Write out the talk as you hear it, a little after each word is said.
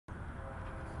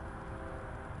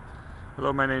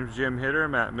Hello, my name is Jim Hitter.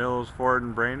 I'm at Mills Ford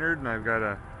in Brainerd, and I've got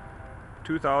a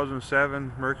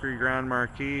 2007 Mercury Grand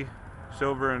Marquis,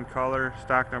 silver in color,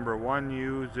 stock number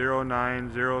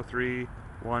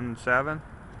 1U090317.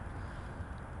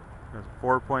 Has a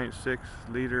 4.6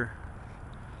 liter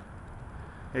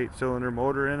 8-cylinder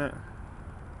motor in it.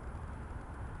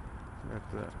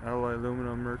 Got the alloy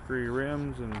aluminum Mercury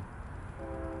rims and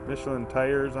Michelin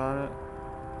tires on it.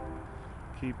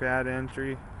 Keypad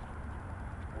entry.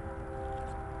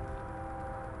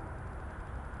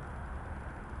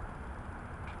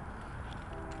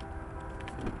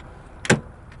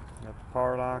 Got the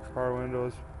power locks, power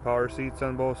windows, power seats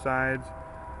on both sides,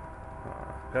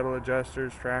 pedal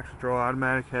adjusters, traction control,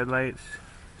 automatic headlights,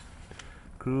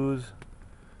 cruise,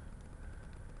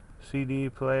 CD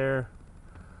player,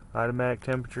 automatic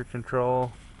temperature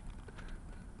control.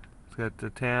 It's got the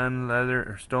tan leather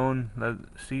or stone leather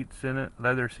seats in it,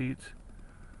 leather seats.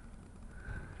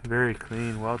 Very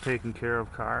clean, well taken care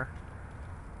of car.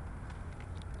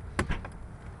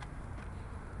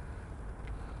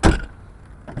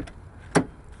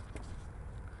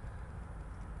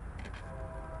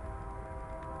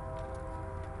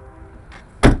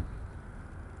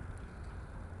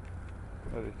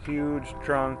 Got a huge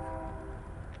trunk.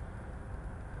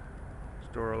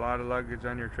 Store a lot of luggage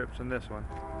on your trips in this one.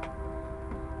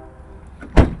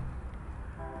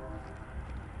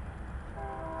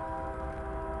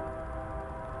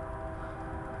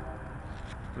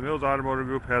 The Mills Automotive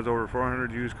Group has over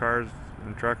 400 used cars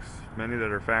and trucks, many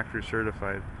that are factory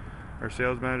certified. Our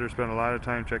sales managers spend a lot of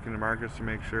time checking the markets to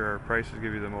make sure our prices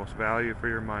give you the most value for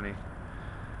your money.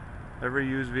 Every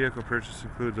used vehicle purchase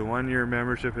includes a 1-year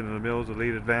membership in the Mills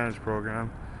Elite Advantage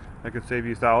program that can save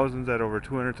you thousands at over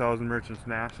 200,000 merchants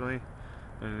nationally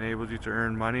and enables you to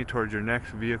earn money towards your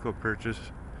next vehicle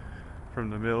purchase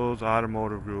from the Mills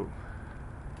Automotive Group.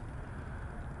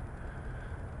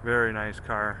 Very nice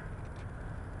car.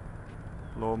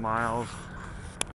 Low miles,